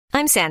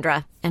I'm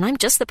Sandra, and I'm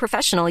just the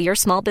professional your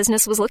small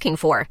business was looking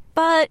for.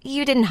 But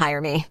you didn't hire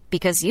me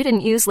because you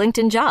didn't use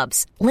LinkedIn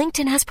Jobs.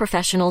 LinkedIn has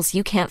professionals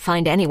you can't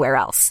find anywhere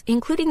else,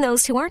 including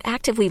those who aren't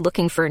actively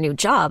looking for a new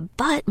job,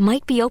 but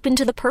might be open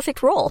to the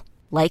perfect role,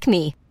 like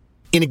me.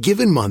 In a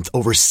given month,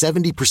 over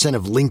 70%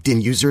 of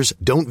LinkedIn users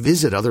don't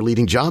visit other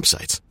leading job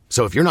sites.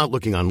 So if you're not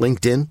looking on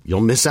LinkedIn,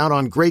 you'll miss out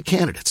on great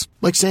candidates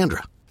like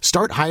Sandra.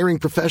 Start hiring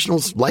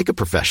professionals like a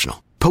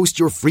professional. Post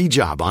your free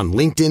job on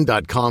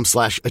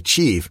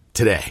linkedin.com/achieve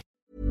today.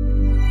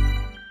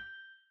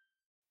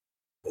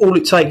 All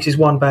it takes is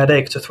one bad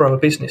egg to throw a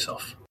business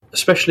off,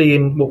 especially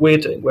in what we're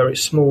doing, where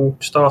it's small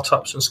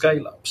startups and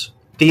scale-ups.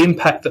 The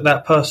impact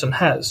that person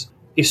has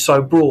is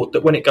so broad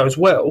that when it goes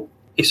well,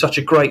 it's such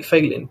a great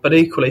feeling. But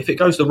equally, if it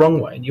goes the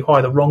wrong way and you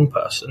hire the wrong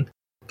person,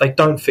 they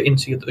don't fit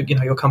into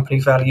your company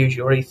values,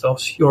 your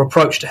ethos, your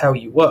approach to how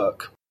you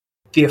work,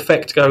 the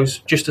effect goes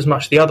just as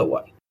much the other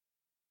way.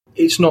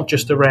 It's not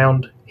just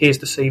around, here's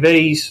the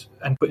CVs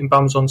and putting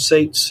bums on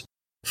seats.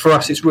 For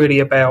us, it's really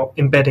about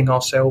embedding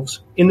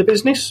ourselves in the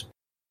business.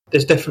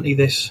 There's definitely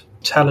this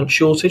talent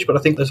shortage, but I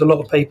think there's a lot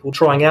of people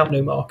trying out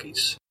new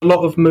markets, a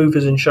lot of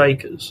movers and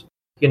shakers.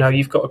 You know,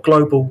 you've got a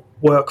global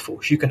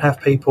workforce. You can have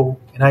people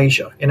in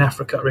Asia, in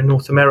Africa, or in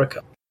North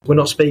America. We're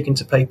not speaking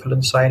to people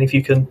and saying, if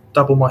you can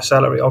double my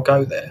salary, I'll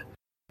go there.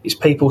 It's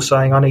people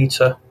saying, I need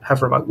to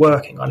have remote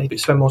working. I need to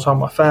spend more time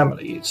with my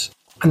family.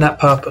 And that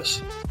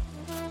purpose.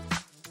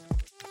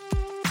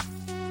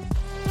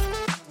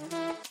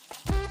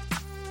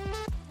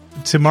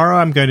 Tomorrow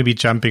I'm going to be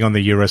jumping on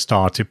the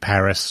Eurostar to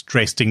Paris,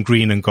 dressed in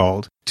green and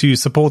gold, to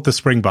support the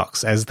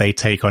Springboks as they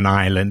take on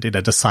Ireland in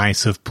a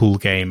decisive pool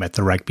game at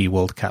the Rugby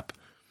World Cup.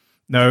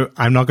 No,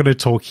 I'm not going to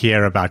talk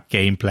here about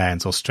game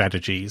plans or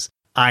strategies.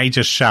 I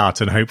just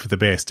shout and hope for the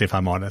best, if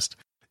I'm honest.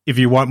 If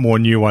you want more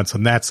nuance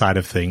on that side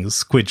of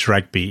things, Squidge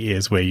Rugby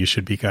is where you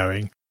should be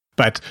going.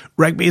 But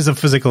rugby is a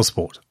physical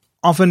sport,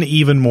 often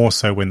even more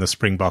so when the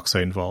Springboks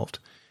are involved.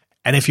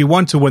 And if you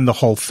want to win the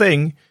whole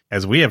thing,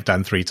 as we have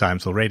done 3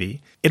 times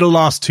already, it'll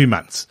last 2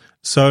 months.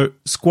 So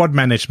squad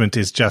management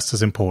is just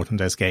as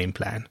important as game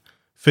plan.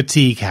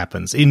 Fatigue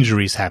happens,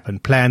 injuries happen,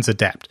 plans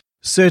adapt.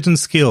 Certain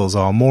skills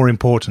are more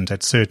important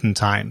at certain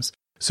times.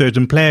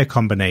 Certain player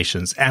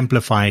combinations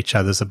amplify each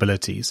other's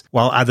abilities,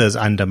 while others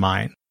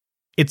undermine.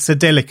 It's a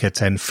delicate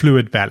and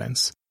fluid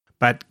balance,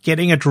 but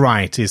getting it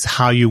right is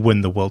how you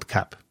win the World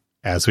Cup,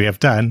 as we have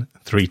done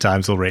 3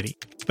 times already.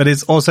 But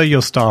it's also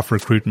your staff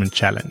recruitment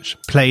challenge,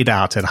 played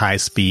out at high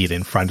speed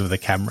in front of the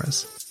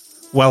cameras.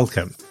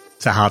 Welcome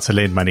to How to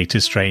Lend Money to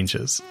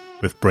Strangers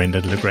with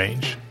Brendan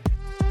LaGrange.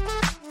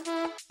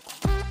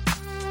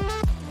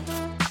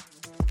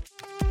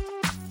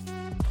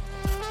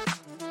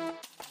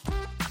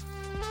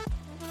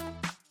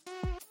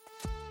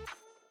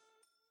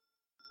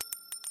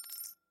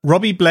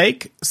 Robbie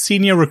Blake,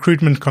 Senior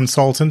Recruitment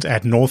Consultant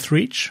at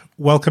Northreach.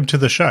 Welcome to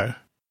the show.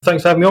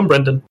 Thanks for having me on,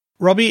 Brendan.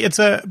 Robbie, it's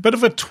a bit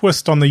of a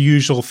twist on the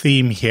usual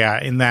theme here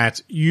in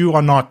that you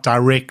are not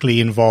directly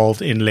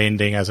involved in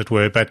lending, as it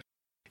were, but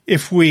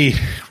if we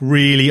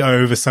really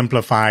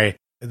oversimplify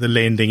the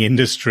lending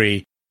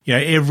industry,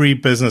 every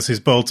business is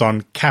built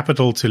on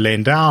capital to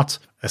lend out,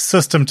 a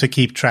system to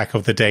keep track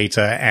of the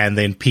data, and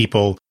then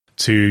people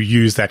to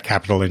use that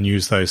capital and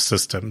use those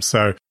systems.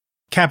 So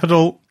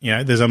capital,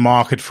 there's a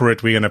market for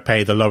it. We're going to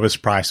pay the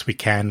lowest price we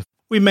can.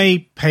 We may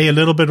pay a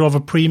little bit of a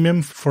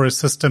premium for a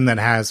system that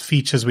has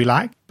features we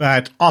like,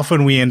 but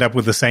often we end up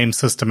with the same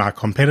system our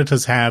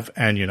competitors have,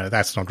 and,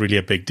 that's not really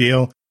a big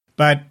deal.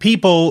 But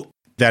people,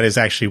 that is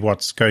actually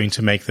what's going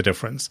to make the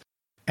difference.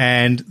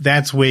 And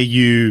that's where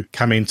you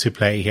come into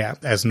play here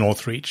as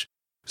Northreach.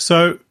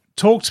 So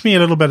talk to me a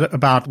little bit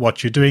about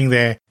what you're doing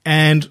there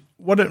and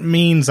what it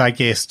means, I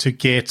guess, to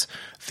get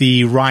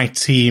the right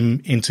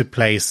team into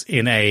place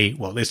in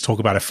let's talk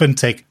about a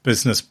fintech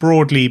business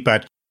broadly,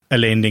 but a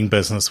lending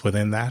business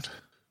within that.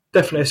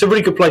 Definitely. It's a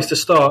really good place to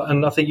start.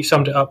 And I think you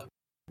summed it up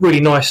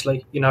really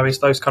nicely. It's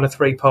those kind of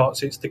 3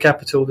 parts. It's the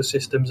capital, the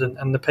systems,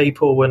 and the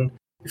people. And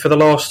for the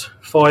last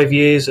 5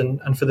 years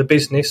and for the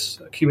business,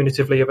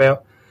 cumulatively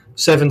about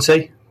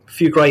 70, a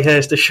few grey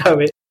hairs to show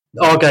it,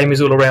 our game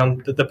is all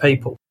around the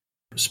people.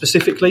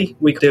 Specifically,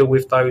 we deal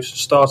with those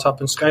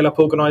startup and scale-up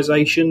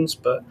organisations,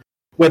 but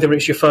whether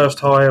it's your first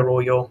hire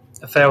or your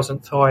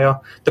 1,000th hire,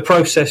 the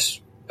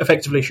process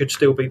effectively should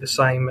still be the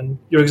same. And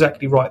you're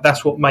exactly right.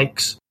 That's what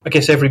makes, I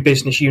guess, every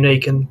business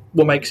unique and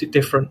what makes it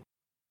different.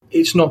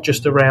 It's not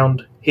just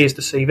around, here's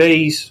the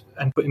CVs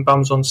and putting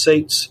bums on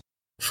seats.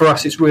 For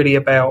us, it's really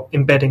about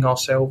embedding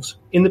ourselves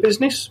in the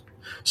business.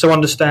 So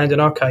understanding,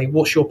 okay,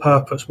 what's your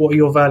purpose? What are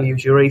your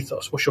values, your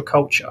ethos? What's your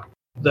culture?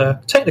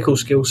 The technical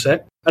skill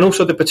set and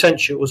also the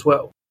potential as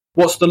well.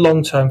 What's the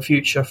long-term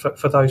future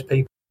for those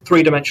people?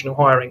 3-dimensional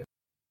hiring.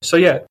 So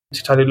to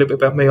tell you a little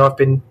bit about me, I've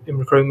been in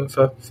recruitment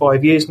for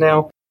 5 years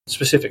now,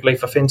 specifically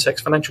for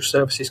fintechs, financial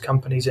services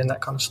companies in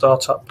that kind of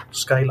startup,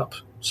 scale-up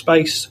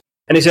space.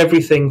 And it's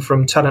everything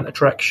from talent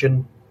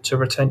attraction, to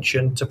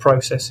retention, to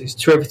processes,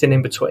 to everything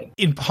in between.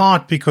 In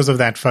part because of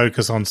that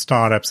focus on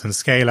startups and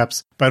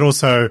scale-ups, but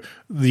also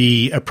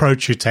the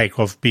approach you take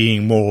of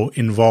being more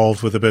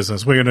involved with the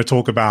business. We're going to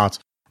talk about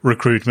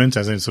recruitment,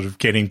 as in sort of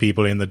getting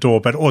people in the door,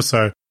 but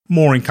also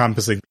more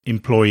encompassing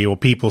employee or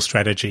people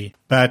strategy.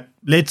 But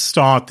let's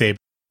start there.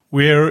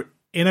 We're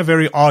in a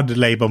very odd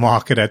labor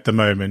market at the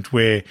moment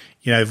where,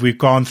 we've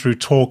gone through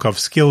talk of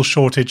skill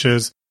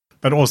shortages,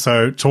 but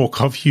also talk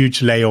of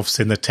huge layoffs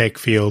in the tech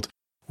field.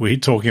 We're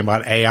talking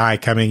about AI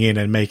coming in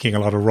and making a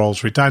lot of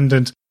roles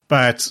redundant.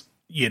 But,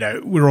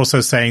 we're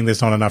also saying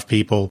there's not enough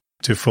people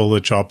to fill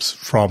the jobs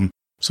from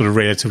sort of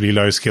relatively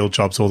low skilled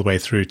jobs all the way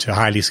through to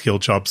highly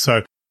skilled jobs.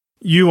 So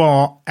you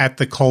are at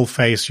the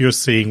coalface. You're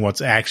seeing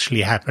what's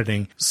actually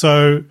happening.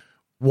 So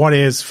what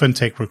is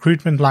fintech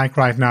recruitment like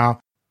right now?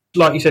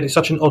 Like you said, it's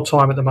such an odd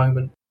time at the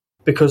moment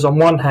because on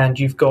one hand,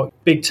 you've got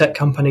big tech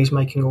companies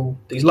making all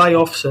these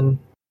layoffs and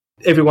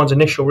everyone's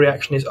initial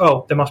reaction is,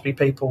 oh, there must be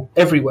people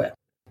everywhere.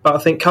 But I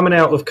think coming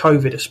out of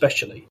COVID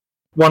especially,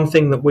 one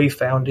thing that we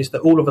found is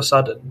that all of a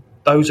sudden,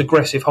 those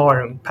aggressive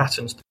hiring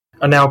patterns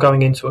are now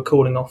going into a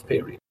cooling off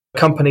period.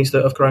 Companies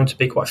that have grown to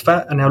be quite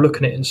fat are now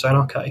looking at it and saying,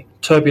 okay,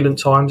 turbulent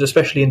times,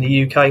 especially in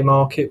the UK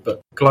market,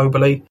 but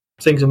globally,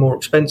 things are more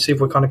expensive.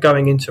 We're kind of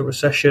going into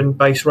recession,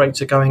 base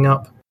rates are going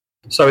up.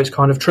 So it's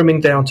kind of trimming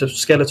down to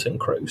skeleton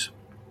crews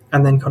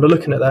and then kind of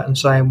looking at that and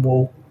saying,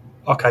 well,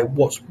 okay,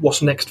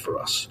 what's next for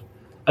us?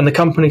 And the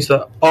companies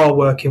that are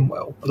working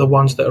well are the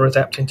ones that are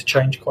adapting to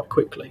change quite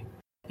quickly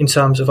in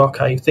terms of,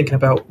 okay, thinking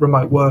about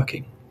remote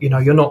working.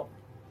 You're not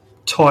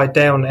tied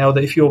down now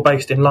that if you're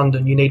based in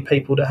London, you need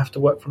people that have to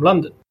work from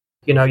London.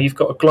 You've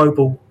got a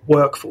global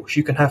workforce.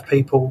 You can have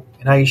people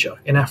in Asia,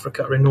 in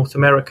Africa, or in North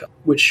America,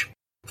 which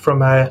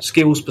from a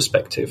skills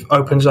perspective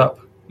opens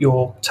up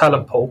your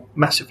talent pool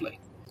massively.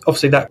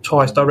 Obviously, that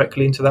ties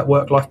directly into that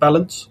work-life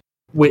balance,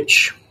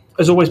 which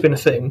has always been a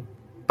thing.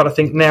 But I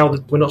think now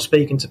that we're not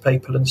speaking to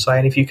people and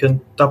saying, if you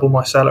can double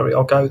my salary,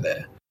 I'll go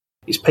there.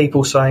 It's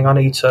people saying, I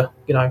need to,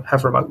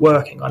 have remote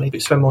working. I need to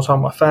spend more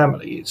time with my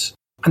family.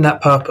 And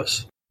that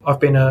purpose. I've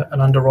been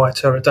an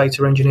underwriter, a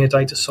data engineer,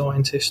 data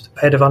scientist,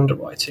 head of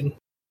underwriting.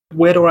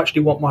 Where do I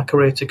actually want my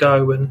career to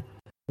go? And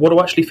what do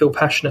I actually feel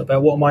passionate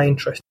about? What am I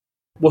interested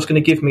in? What's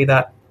going to give me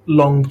that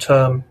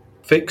long-term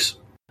fix?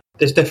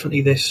 There's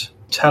definitely this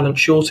talent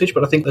shortage,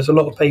 but I think there's a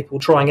lot of people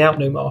trying out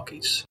new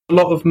markets, a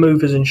lot of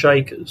movers and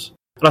shakers.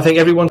 And I think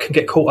everyone can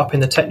get caught up in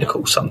the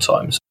technical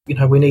sometimes.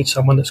 We need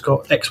someone that's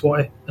got X,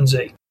 Y, and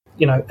Z.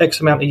 X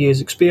amount of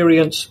years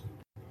experience.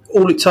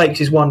 All it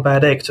takes is one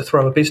bad egg to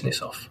throw a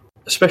business off,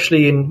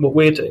 especially in what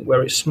we're doing,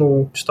 where it's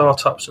small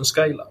startups and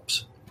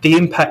scale-ups. The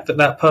impact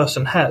that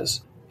person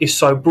has is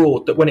so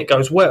broad that when it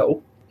goes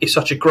well, it's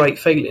such a great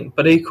feeling.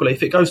 But equally,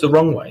 if it goes the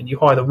wrong way and you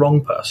hire the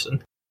wrong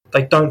person,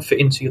 they don't fit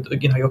into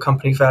your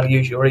company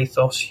values, your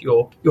ethos,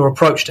 your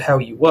approach to how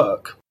you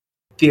work,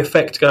 the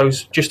effect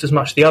goes just as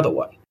much the other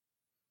way.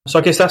 So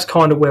I guess that's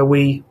kind of where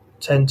we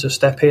tend to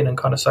step in and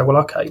kind of say, well,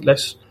 okay,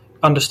 let's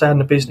understand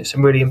the business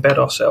and really embed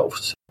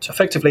ourselves to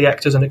effectively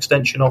act as an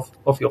extension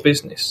of your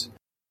business.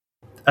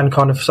 And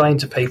kind of saying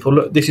to people,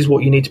 look, this is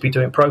what you need to be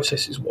doing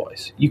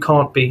processes-wise. You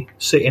can't be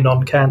sitting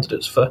on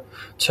candidates for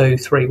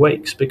 2-3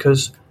 weeks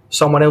because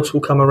someone else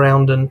will come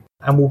around and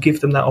will give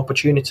them that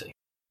opportunity.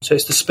 So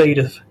it's the speed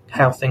of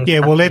how things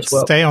happen. Well, let's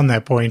stay on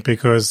that point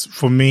because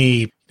for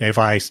me, if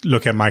I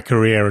look at my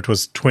career, it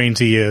was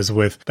 20 years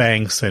with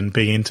banks and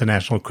big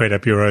international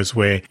credit bureaus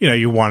where,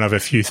 you're one of a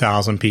few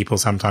thousand people,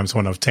 sometimes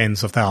one of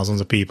tens of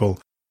thousands of people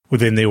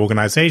within the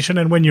organization.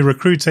 And when you're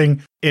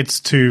recruiting,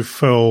 it's to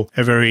fill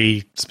a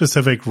very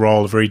specific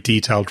role, a very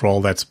detailed role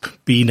that's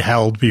been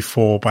held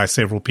before by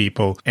several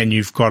people. And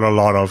you've got a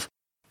lot of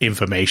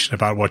information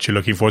about what you're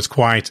looking for. It's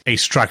quite a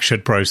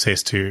structured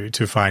process to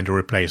find a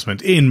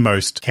replacement in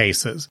most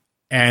cases.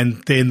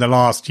 And then the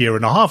last year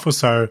and a half or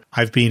so,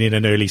 I've been in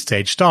an early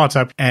stage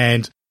startup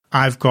and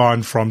I've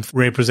gone from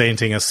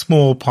representing a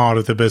small part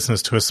of the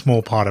business to a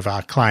small part of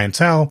our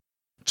clientele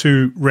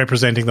to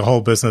representing the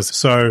whole business.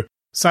 So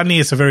suddenly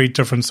it's a very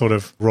different sort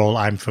of role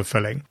I'm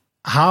fulfilling.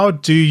 How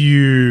do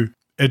you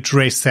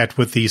address that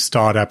with these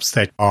startups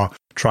that are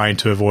trying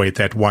to avoid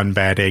that one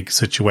bad egg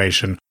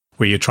situation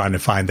where you're trying to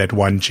find that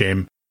one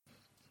gem?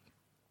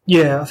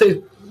 Yeah, I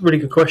think it's a really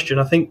good question.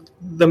 I think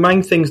the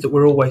main things that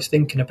we're always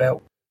thinking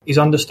about is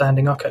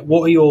understanding, okay,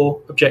 what are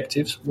your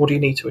objectives? What do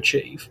you need to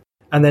achieve?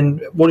 And then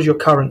what does your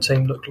current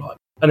team look like?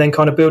 And then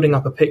kind of building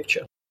up a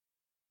picture.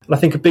 And I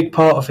think a big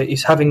part of it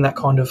is having that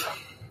kind of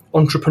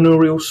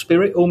entrepreneurial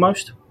spirit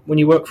almost when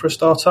you work for a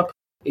startup.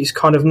 It's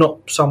kind of not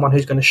someone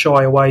who's going to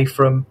shy away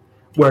from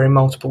wearing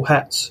multiple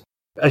hats.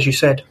 As you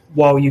said,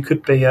 while you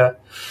could be a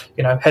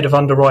head of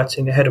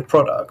underwriting, a head of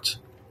product,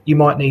 you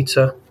might need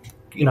to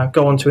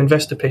go on to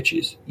investor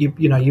pitches.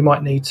 You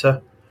might need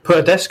to put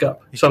a desk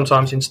up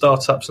sometimes in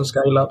startups and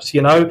scale-ups.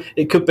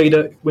 It could be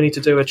that we need to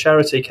do a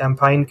charity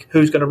campaign.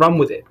 Who's going to run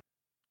with it?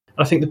 And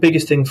I think the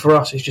biggest thing for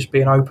us is just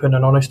being open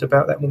and honest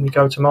about that when we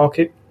go to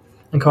market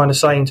and kind of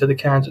saying to the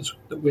candidates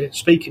that we're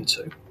speaking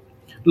to,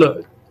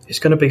 look, it's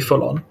going to be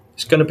full on.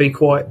 It's going to be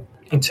quite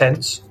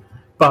intense,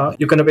 but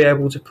you're going to be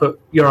able to put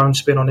your own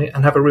spin on it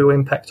and have a real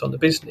impact on the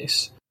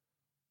business,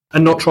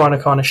 and not trying to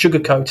kind of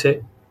sugarcoat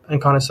it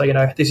and kind of say,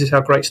 this is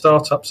how great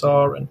startups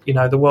are, and,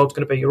 the world's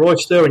going to be your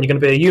oyster, and you're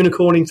going to be a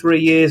unicorn in 3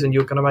 years, and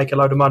you're going to make a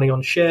load of money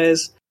on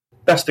shares.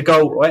 That's the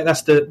goal, right?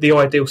 That's the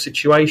ideal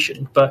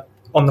situation. But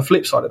on the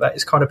flip side of that,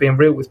 it's kind of being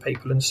real with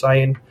people and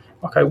saying,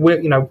 okay,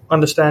 we're,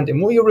 understanding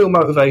what are your real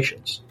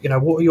motivations?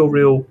 What are your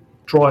real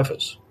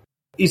drivers?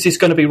 Is this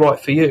going to be right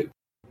for you?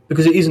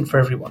 Because it isn't for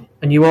everyone.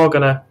 And you are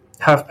going to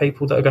have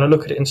people that are going to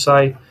look at it and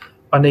say,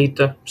 I need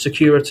the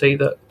security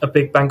that a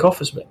big bank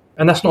offers me.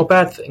 And that's not a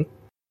bad thing.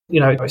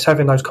 It's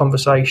having those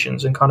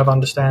conversations and kind of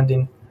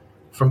understanding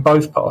from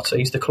both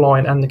parties, the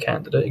client and the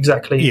candidate,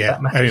 exactly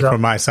that matches up.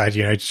 From my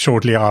side,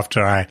 shortly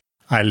after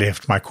I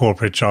left my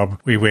corporate job,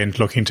 we went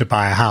looking to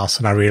buy a house,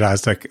 and I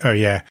realized, it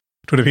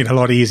would have been a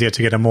lot easier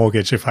to get a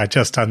mortgage if I'd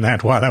just done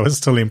that while I was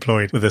still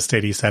employed with a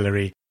steady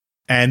salary.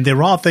 And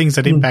there are things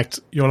that impact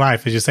your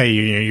life. As you say,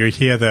 you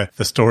hear the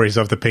stories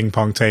of the ping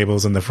pong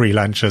tables and the free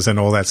lunches and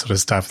all that sort of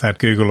stuff that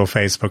Google or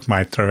Facebook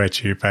might throw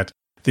at you, but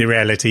the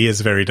reality is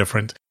very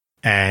different.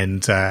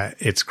 And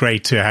it's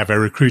great to have a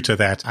recruiter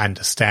that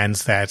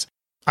understands that.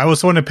 I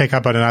also want to pick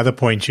up on another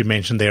point you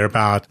mentioned there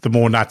about the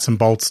more nuts and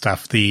bolts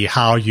stuff, the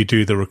how you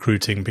do the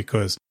recruiting,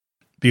 because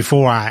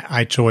before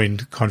I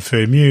joined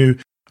Confirm You,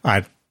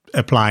 I'd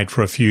applied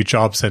for a few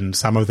jobs and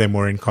some of them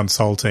were in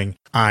consulting.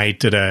 I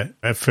did a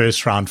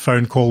first round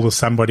phone call with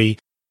somebody,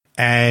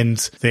 and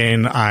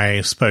then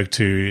I spoke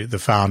to the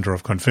founder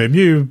of Confirm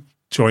You,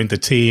 joined the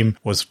team,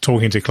 was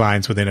talking to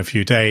clients within a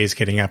few days,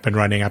 getting up and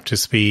running up to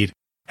speed.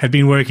 Had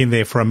been working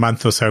there for a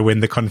month or so when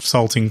the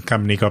consulting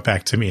company got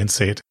back to me and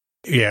said,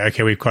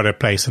 we've got a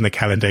place in the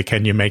calendar.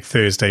 Can you make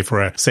Thursday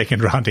for a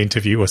second round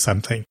interview or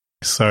something?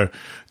 So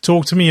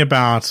talk to me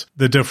about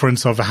the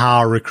difference of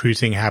how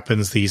recruiting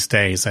happens these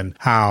days and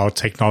how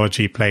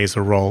technology plays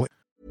a role.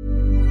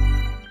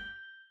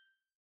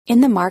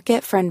 In the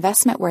market for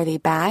investment-worthy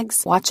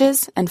bags,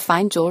 watches, and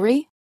fine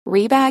jewelry,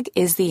 Rebag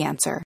is the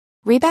answer.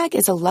 Rebag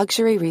is a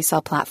luxury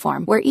resale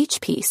platform where each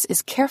piece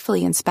is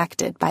carefully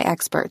inspected by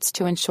experts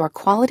to ensure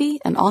quality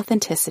and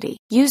authenticity.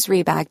 Use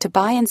Rebag to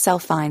buy and sell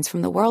finds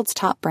from the world's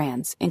top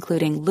brands,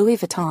 including Louis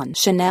Vuitton,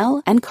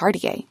 Chanel, and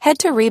Cartier. Head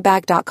to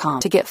Rebag.com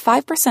to get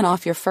 5%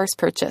 off your first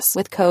purchase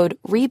with code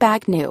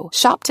REBAGNEW.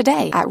 Shop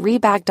today at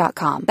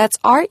Rebag.com. That's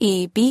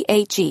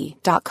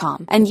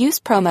REBAG.com. And use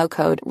promo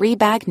code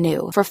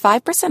REBAGNEW for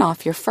 5%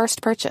 off your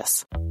first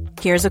purchase.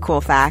 Here's a cool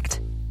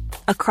fact.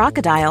 A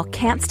crocodile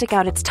can't stick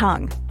out its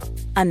tongue.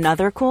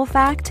 Another cool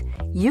fact,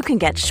 you can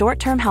get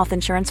short-term health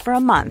insurance for a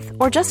month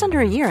or just under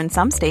a year in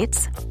some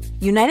states.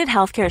 United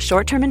Healthcare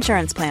short-term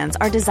insurance plans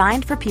are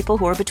designed for people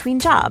who are between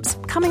jobs,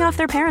 coming off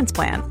their parents'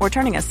 plan, or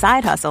turning a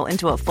side hustle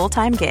into a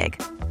full-time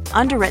gig.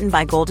 Underwritten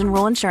by Golden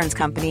Rule Insurance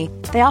Company,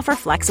 they offer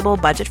flexible,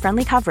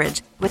 budget-friendly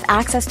coverage with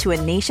access to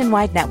a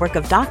nationwide network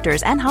of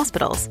doctors and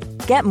hospitals.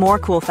 Get more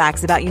cool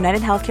facts about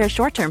United Healthcare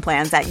short-term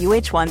plans at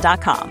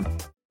uh1.com.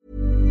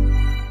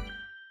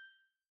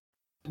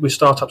 With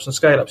startups and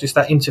scale-ups, it's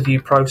that interview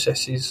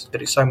process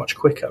that it's so much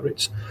quicker.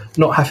 It's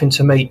not having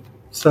to meet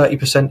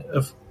 30%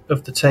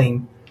 of the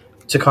team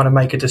to kind of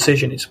make a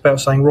decision. It's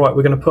about saying, right,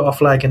 we're going to put our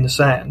flag in the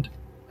sand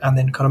and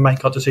then kind of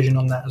make our decision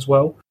on that as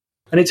well.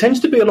 And it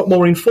tends to be a lot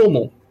more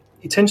informal.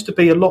 It tends to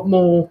be a lot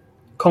more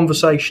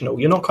conversational.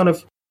 You're not kind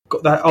of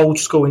got that old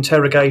school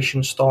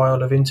interrogation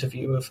style of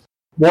interview of,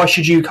 why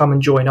should you come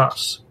and join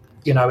us?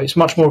 It's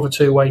much more of a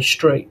two-way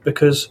street,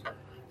 because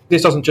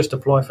this doesn't just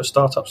apply for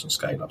startups and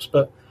scale-ups,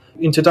 but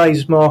in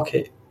today's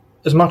market,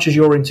 as much as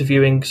you're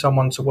interviewing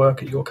someone to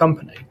work at your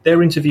company,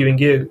 they're interviewing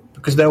you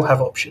because they'll have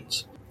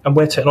options. And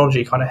where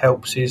technology kind of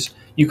helps is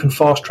you can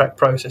fast-track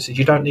processes.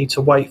 You don't need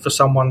to wait for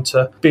someone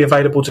to be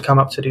available to come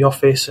up to the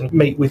office and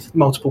meet with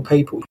multiple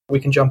people.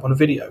 We can jump on a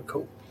video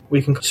call.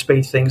 We can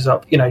speed things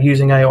up,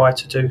 using AI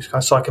to do kind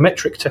of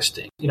psychometric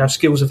testing,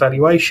 skills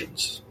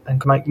evaluations, and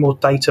can make more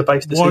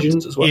data-based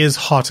decisions as well. What is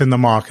hot in the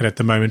market at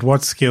the moment?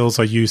 What skills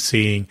are you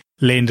seeing,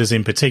 lenders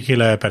in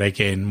particular, but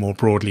again, more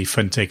broadly,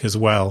 fintech as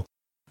well,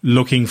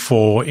 looking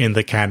for in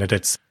the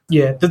candidates?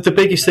 Yeah, the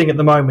biggest thing at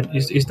the moment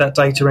is that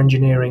data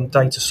engineering,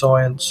 data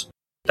science.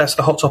 That's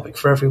the hot topic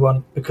for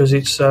everyone, because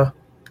it's a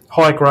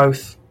high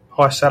growth,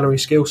 high salary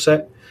skill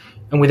set.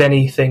 And with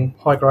anything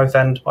high growth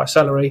and high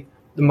salary,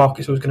 the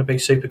market's always going to be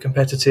super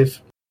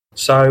competitive.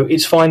 So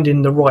it's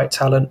finding the right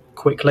talent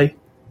quickly,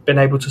 being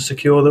able to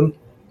secure them.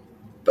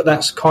 But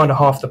that's kind of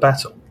half the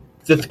battle.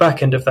 The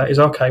back end of that is,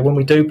 okay, when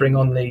we do bring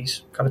on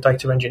these kind of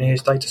data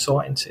engineers, data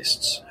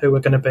scientists, who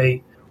are going to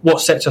be what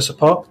sets us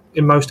apart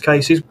in most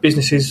cases.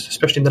 Businesses,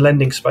 especially in the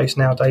lending space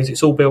nowadays,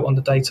 it's all built on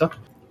the data.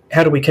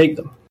 How do we keep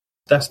them?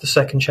 That's the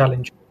second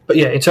challenge. But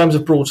yeah, in terms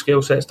of broad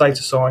skill sets,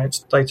 data science,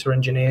 data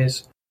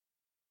engineers,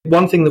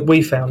 one thing that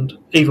we found,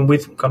 even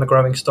with kind of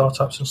growing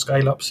startups and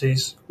scale-ups,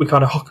 is we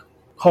kind of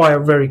hire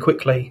very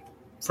quickly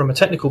from a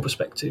technical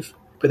perspective.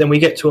 But then we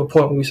get to a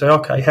point where we say,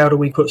 okay, how do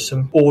we put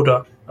some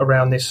order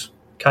around this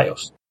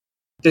chaos?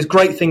 There's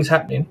great things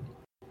happening,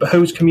 but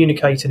who's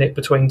communicating it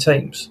between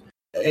teams?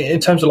 In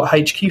terms of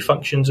like HQ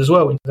functions as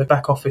well, in the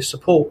back office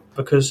support,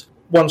 because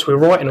once we're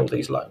writing all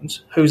these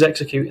loans, who's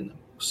executing them?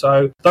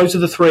 So those are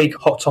the three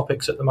hot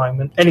topics at the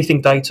moment.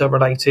 Anything data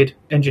related,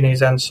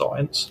 engineers and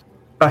science,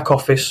 back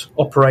office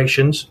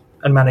operations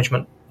and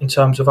management in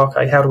terms of,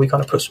 okay, how do we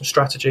kind of put some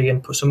strategy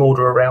and put some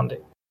order around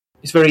it?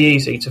 It's very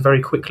easy to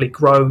very quickly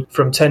grow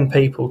from 10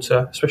 people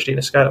to, especially in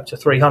a scale up to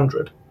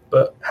 300.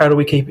 But how do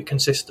we keep it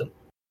consistent?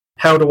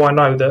 How do I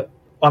know that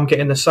I'm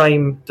getting the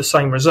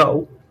same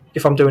result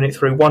if I'm doing it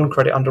through one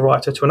credit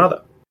underwriter to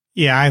another?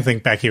 Yeah, I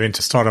think back even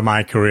to start of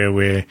my career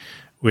where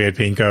we had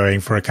been going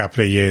for a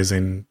couple of years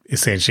in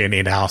essentially an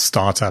in-house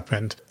startup,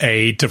 and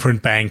a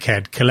different bank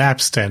had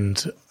collapsed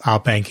and our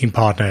banking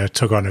partner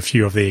took on a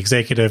few of the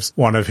executives,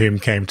 one of whom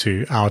came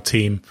to our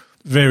team.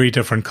 Very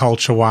different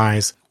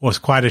culture-wise, was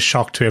quite a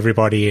shock to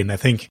everybody, and I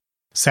think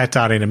sat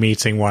down in a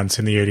meeting once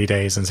in the early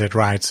days and said,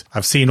 right,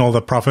 I've seen all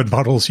the profit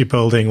models you're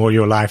building, all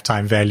your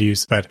lifetime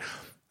values, but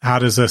how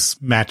does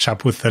this match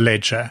up with the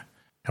ledger?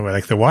 And we're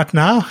like, the what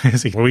now?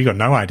 He's like, well, we got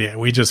no idea.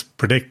 We just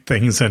predict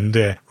things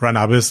and run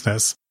our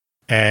business.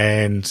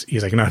 And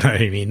he's like, no,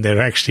 I mean,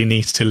 there actually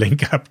needs to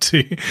link up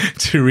to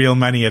real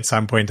money at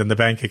some point in the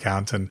bank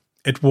account. And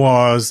it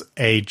was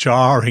a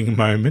jarring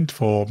moment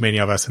for many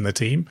of us in the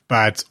team.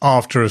 But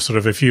after sort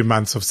of a few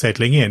months of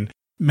settling in,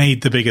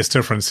 made the biggest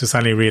difference to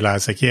suddenly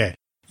realize, like, yeah,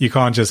 you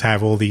can't just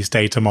have all these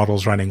data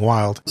models running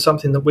wild.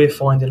 Something that we're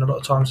finding a lot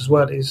of times as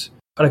well is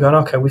kind of going,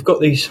 okay, we've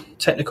got these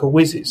technical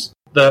whizzes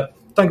that,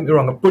 don't get me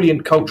wrong, are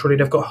brilliant culturally,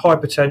 they've got high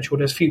potential,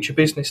 there's future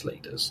business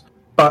leaders.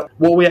 But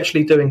what are we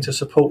actually doing to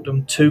support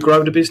them to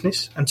grow the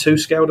business and to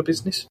scale the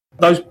business?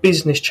 Those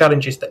business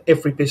challenges that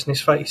every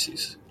business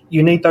faces,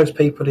 you need those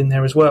people in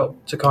there as well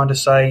to kind of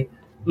say,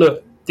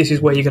 look, this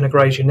is where you're going to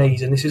graze your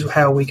knees and this is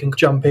how we can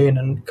jump in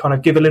and kind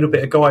of give a little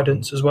bit of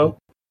guidance as well.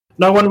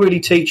 No one really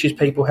teaches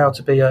people how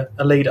to be a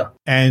leader.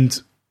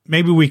 And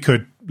maybe we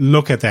could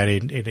look at that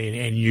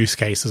in use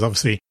cases,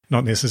 obviously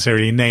not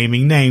necessarily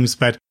naming names,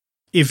 but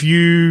if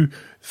you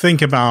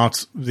think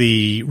about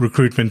the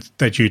recruitment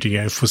that you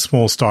do for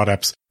small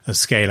startups,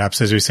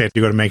 scale-ups, as we said,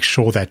 you've got to make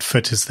sure that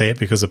fit is there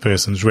because the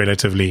person's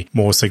relatively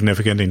more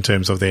significant in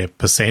terms of their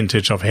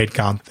percentage of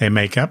headcount they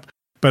make up.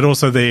 But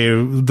also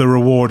the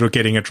reward of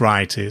getting it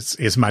right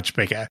is much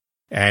bigger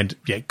and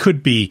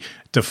could be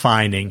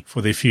defining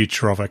for the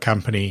future of a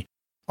company.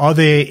 Are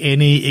there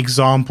any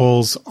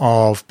examples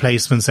of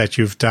placements that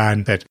you've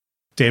done that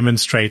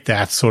demonstrate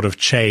that sort of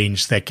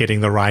change that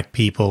getting the right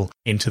people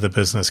into the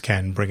business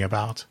can bring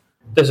about?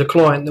 There's a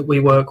client that we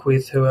work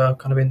with who are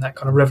kind of in that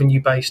kind of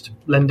revenue-based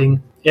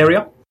lending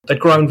area. They'd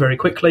grown very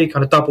quickly,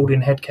 kind of doubled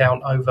in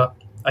headcount over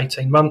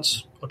 18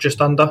 months or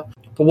just under.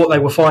 But what they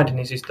were finding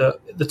is that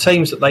the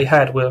teams that they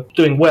had were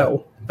doing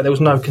well, but there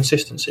was no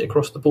consistency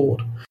across the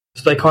board.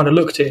 So they kind of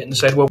looked at it and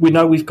said, well, we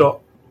know we've got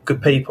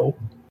good people,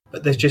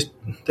 but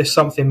there's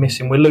something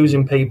missing. We're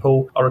losing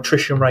people. Our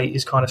attrition rate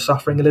is kind of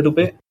suffering a little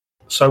bit.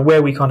 So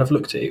where we kind of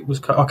looked at it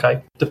was,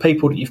 okay, the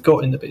people that you've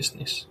got in the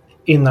business,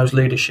 in those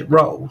leadership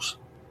roles,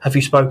 have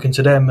you spoken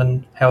to them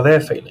and how they're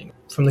feeling?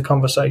 From the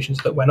conversations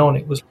that went on,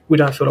 it was, we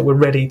don't feel like we're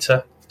ready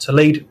to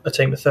lead a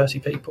team of 30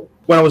 people.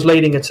 When I was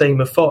leading a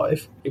team of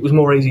 5, it was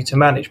more easy to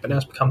manage, but now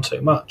it's become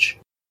too much.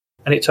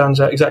 And it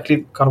turns out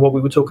exactly kind of what we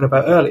were talking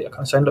about earlier,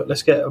 kind of saying, look,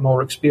 let's get a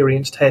more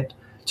experienced head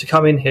to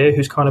come in here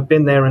who's kind of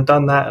been there and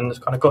done that and has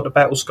kind of got the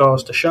battle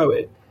scars to show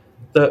it,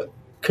 that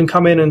can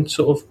come in and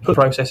sort of put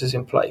processes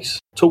in place,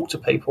 talk to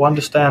people,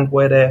 understand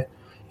where their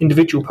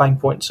individual pain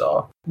points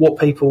are, what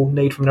people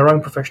need from their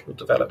own professional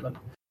development.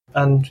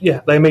 And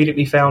they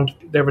immediately found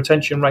their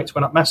retention rates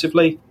went up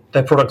massively,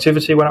 their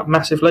productivity went up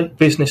massively,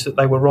 business that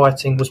they were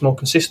writing was more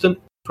consistent,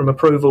 from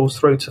approvals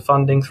through to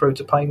funding, through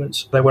to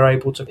payments. They were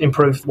able to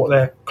improve what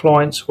their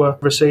clients were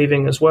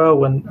receiving as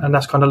well, and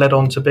that's kind of led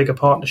on to bigger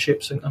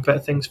partnerships and better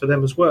things for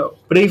them as well.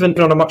 But even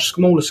on a much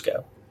smaller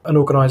scale, an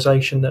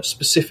organisation that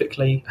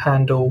specifically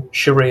handle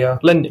Sharia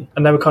lending,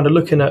 and they were kind of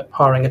looking at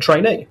hiring a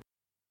trainee.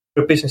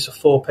 For a business of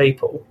 4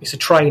 people, it's a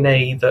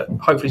trainee that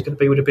hopefully is going to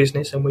be with a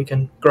business and we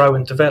can grow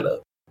and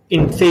develop.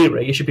 In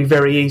theory, it should be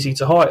very easy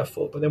to hire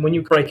for, but then when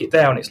you break it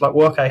down, it's like,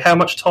 well, okay, how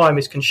much time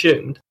is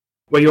consumed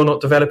where you're not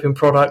developing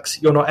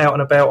products, you're not out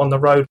and about on the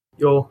road,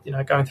 you're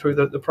going through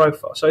the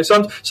profile. So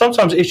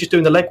sometimes it's just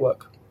doing the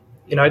legwork.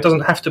 It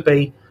doesn't have to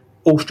be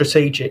all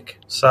strategic.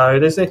 So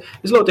there's a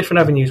lot of different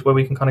avenues where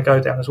we can kind of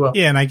go down as well.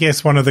 Yeah, and I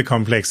guess one of the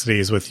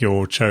complexities with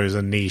your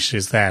chosen niche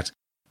is that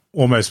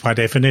almost by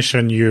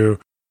definition you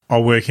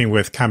are working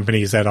with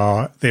companies that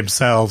are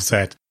themselves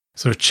at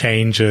sort of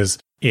changes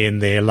in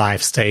their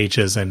life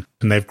stages and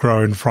they've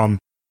grown from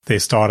their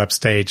startup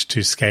stage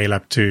to scale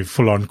up to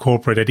full-on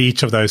corporate. At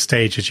each of those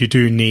stages, you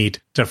do need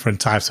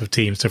different types of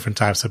teams, different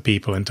types of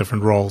people in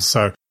different roles.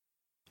 So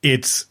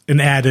it's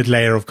an added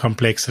layer of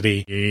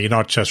complexity. You're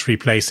not just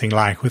replacing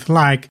like with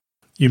like.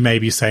 You may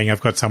be saying,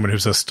 I've got someone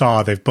who's a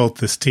star, they've built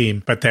this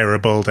team, but they're a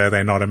builder,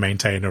 they're not a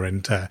maintainer,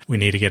 and we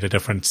need to get a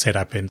different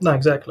setup in. No,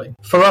 exactly.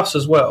 For us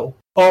as well,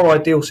 our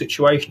ideal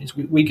situation is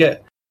we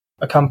get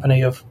a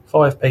company of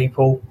 5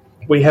 people,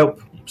 we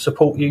help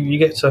support you, you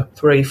get to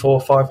 300,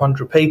 400,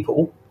 500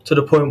 people to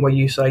the point where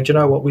you say, do you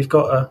know what, we've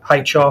got a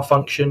HR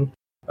function,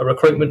 a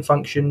recruitment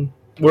function,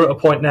 we're at a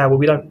point now where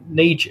we don't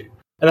need you.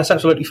 And that's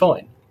absolutely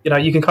fine.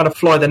 You can kind of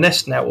fly the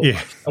nest now,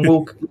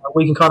 and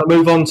we can kind of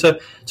move on to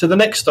the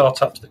next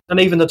startups and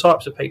even the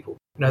types of people.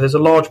 There's a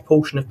large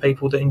portion of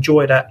people that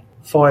enjoy that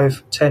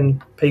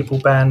 5-10 people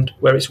band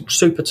where it's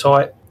super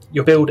tight,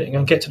 you're building,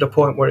 and get to the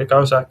point where it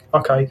goes like,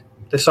 okay,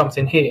 there's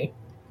something here.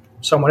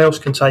 Someone else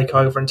can take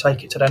over and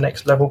take it to their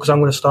next level because I'm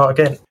going to start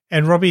again.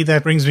 And Robbie,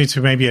 that brings me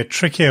to maybe a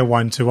trickier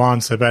one to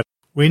answer, but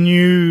when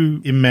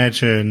you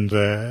imagine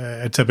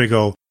a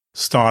typical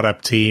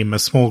startup team, a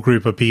small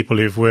group of people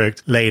who've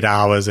worked late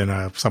hours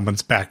in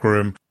someone's back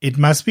room, it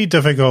must be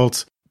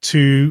difficult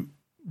to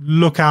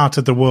look out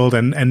at the world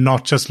and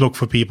not just look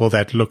for people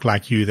that look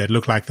like you, that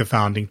look like the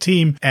founding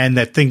team, and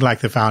that think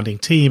like the founding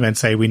team and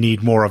say, we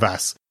need more of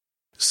us.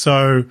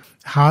 So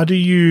how do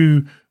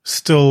you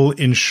still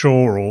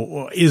ensure,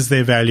 or is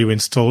there value in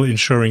still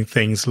ensuring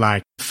things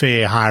like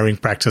fair hiring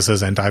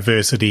practices and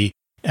diversity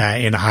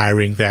in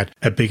hiring that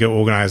a bigger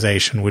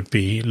organization would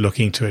be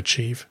looking to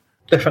achieve?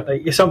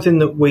 Definitely. It's something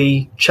that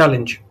we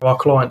challenge our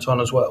clients on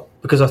as well,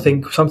 because I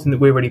think something that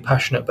we're really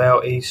passionate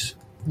about is,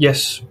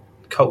 yes,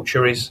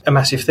 culture is a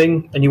massive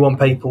thing, and you want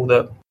people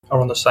that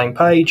are on the same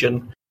page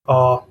and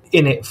are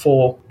in it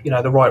for,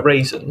 the right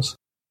reasons.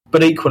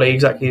 But equally,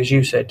 exactly as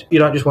you said, you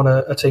don't just want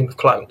a team of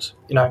clones.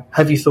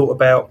 Have you thought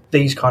about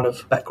these kind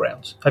of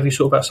backgrounds? Have you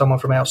thought about someone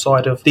from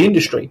outside of the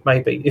industry,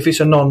 maybe? If it's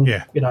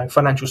a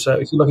financial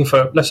service, you're looking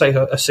for, let's say,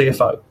 a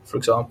CFO, for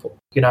example,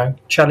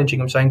 challenging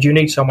them, saying, do you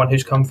need someone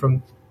who's come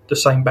from the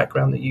same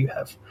background that you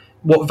have?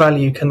 What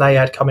value can they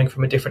add coming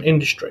from a different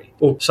industry,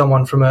 or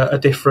someone from a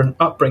different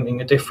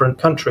upbringing, a different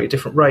country, a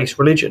different race,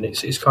 religion?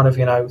 It's kind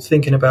of,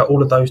 thinking about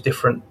all of those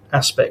different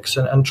aspects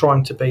and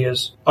trying to be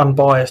as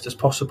unbiased as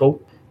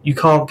possible. You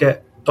can't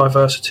get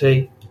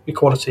diversity,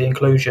 equality,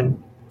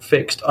 inclusion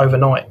fixed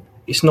overnight.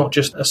 It's not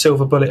just a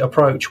silver bullet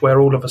approach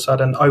where all of a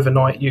sudden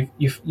overnight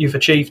you've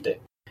achieved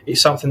it. It's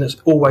something that's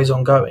always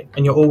ongoing,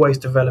 and you're always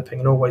developing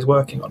and always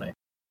working on it.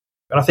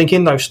 And I think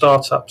in those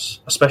startups,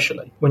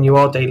 especially when you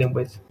are dealing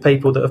with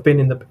people that have been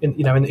in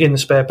the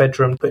spare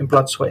bedroom, putting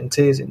blood, sweat and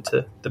tears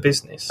into the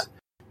business,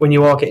 when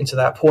you are getting to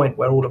that point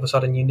where all of a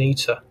sudden you need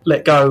to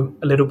let go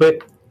a little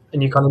bit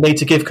and you kind of need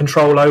to give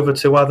control over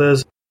to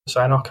others,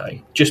 saying,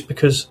 okay, just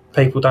because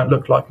people don't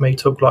look like me,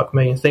 talk like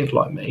me and think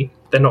like me,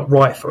 they're not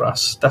right for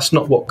us. That's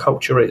not what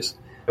culture is.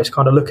 It's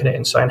kind of looking at it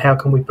and saying, how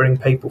can we bring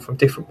people from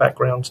different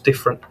backgrounds,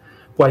 different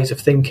ways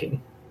of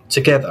thinking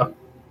together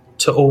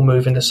to all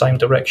move in the same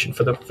direction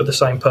for the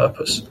same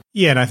purpose.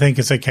 Yeah, and I think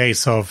it's a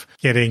case of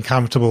getting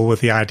comfortable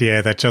with the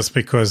idea that just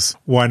because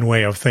one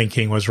way of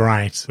thinking was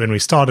right when we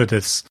started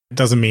this, it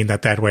doesn't mean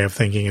that that way of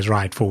thinking is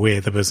right for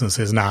where the business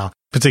is now,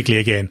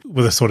 particularly, again,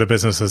 with the sort of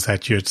businesses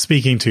that you're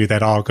speaking to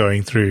that are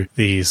going through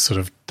these sort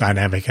of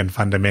dynamic and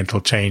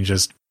fundamental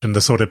changes, and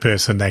the sort of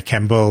person that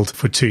can build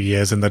for 2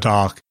 years in the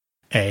dark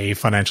a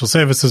financial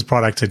services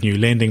product, a new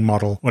lending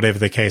model, whatever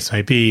the case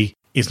may be,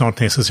 is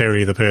not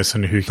necessarily the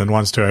person who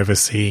wants to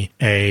oversee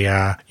a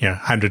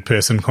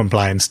 100-person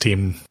compliance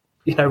team.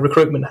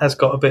 Recruitment has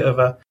got a bit of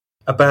a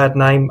bad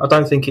name. I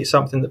don't think it's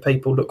something that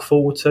people look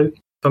forward to.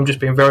 If I'm just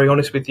being very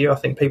honest with you, I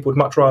think people would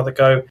much rather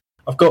go,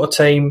 I've got a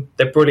team,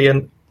 they're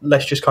brilliant,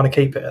 let's just kind of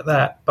keep it at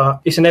that.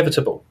 But it's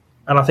inevitable.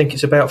 And I think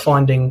it's about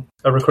finding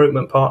a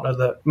recruitment partner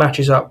that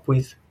matches up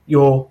with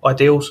your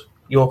ideals,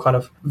 your kind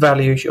of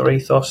values, your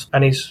ethos,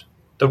 and is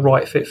the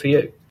right fit for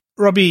you.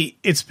 Robbie,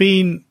 it's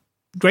been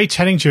great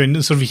chatting to you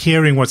and sort of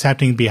hearing what's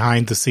happening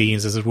behind the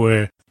scenes, as it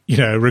were.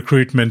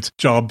 Recruitment,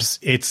 jobs,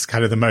 it's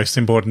kind of the most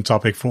important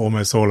topic for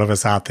almost all of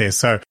us out there.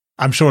 So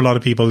I'm sure a lot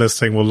of people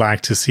listening will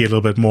like to see a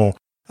little bit more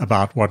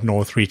about what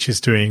Northreach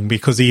is doing,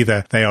 because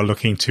either they are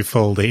looking to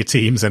fill their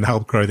teams and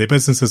help grow their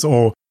businesses,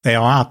 or they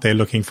are out there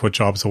looking for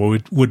jobs or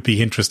would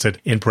be interested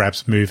in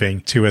perhaps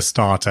moving to a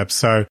startup.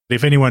 So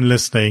if anyone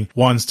listening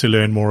wants to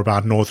learn more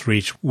about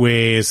Northreach,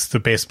 where's the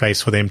best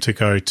place for them to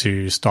go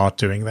to start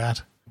doing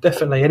that?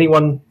 Definitely.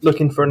 Anyone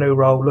looking for a new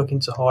role, looking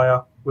to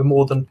hire, we're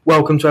more than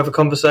welcome to have a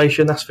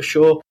conversation, that's for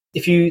sure.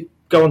 If you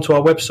go onto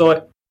our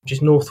website, which is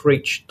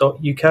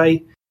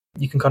northreach.uk,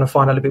 you can kind of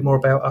find a little bit more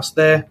about us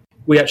there.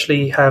 We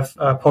actually have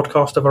a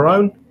podcast of our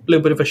own, a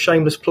little bit of a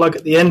shameless plug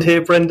at the end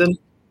here, Brendan,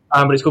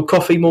 but it's called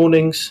Coffee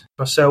Mornings.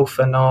 Myself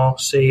and our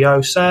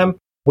CEO, Sam,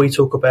 we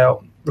talk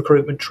about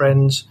recruitment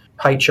trends,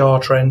 HR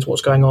trends,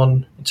 what's going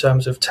on in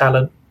terms of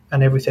talent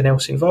and everything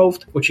else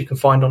involved, which you can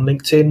find on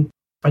LinkedIn.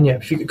 And yeah,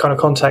 if you could kind of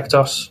contact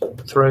us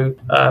through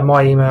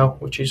my email,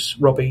 which is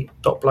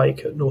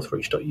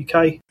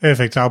robbie.blake@northreach.uk.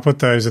 Perfect. I'll put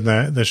those in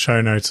the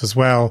show notes as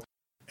well.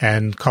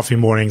 And Coffee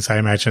Mornings, I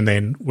imagine,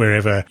 then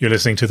wherever you're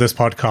listening to this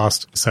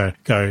podcast. So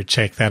go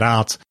check that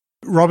out.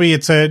 Robbie,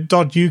 it's a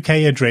 .uk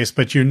address,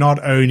 but you're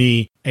not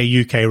only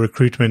a UK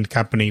recruitment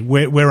company.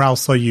 Where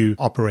else are you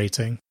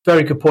operating?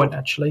 Very good point,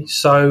 actually.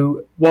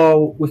 So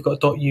while we've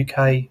got a .uk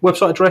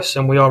website address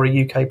and we are a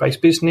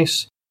UK-based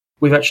business,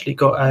 we've actually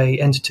got an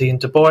entity in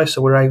Dubai,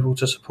 so we're able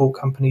to support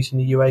companies in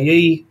the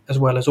UAE, as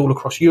well as all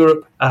across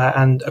Europe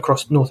and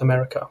across North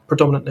America,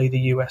 predominantly the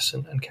US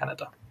and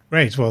Canada.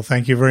 Great. Well,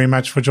 thank you very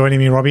much for joining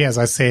me, Robbie. As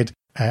I said,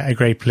 a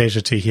great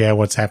pleasure to hear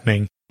what's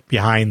happening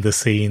behind the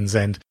scenes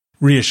and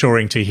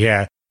reassuring to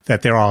hear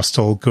that there are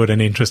still good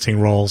and interesting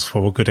roles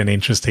for good and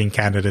interesting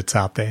candidates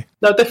out there.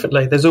 No,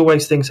 definitely. There's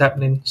always things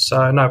happening.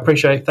 So, no,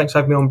 appreciate it. Thanks for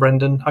having me on,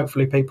 Brendan.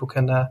 Hopefully people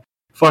can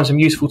find some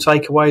useful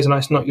takeaways. I know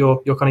it's not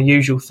your kind of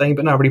usual thing,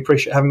 but no, I really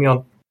appreciate having me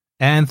on.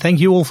 And thank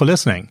you all for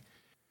listening.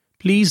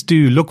 Please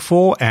do look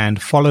for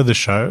and follow the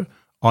show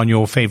on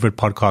your favorite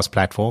podcast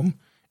platform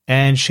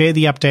and share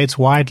the updates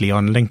widely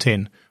on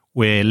LinkedIn,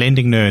 where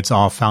lending nerds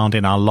are found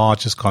in our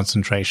largest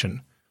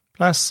concentration.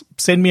 Plus,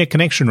 send me a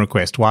connection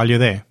request while you're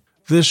there.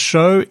 This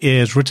show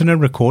is written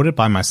and recorded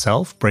by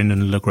myself,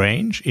 Brendan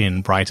LaGrange,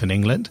 in Brighton,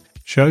 England.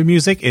 Show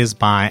music is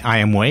by I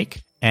Am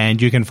Wake, and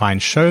you can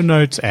find show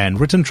notes and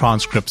written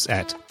transcripts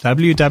at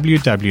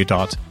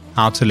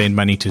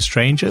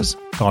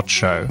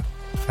www.howtolendmoneytostrangers.show.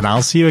 And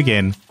I'll see you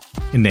again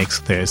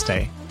next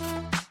Thursday.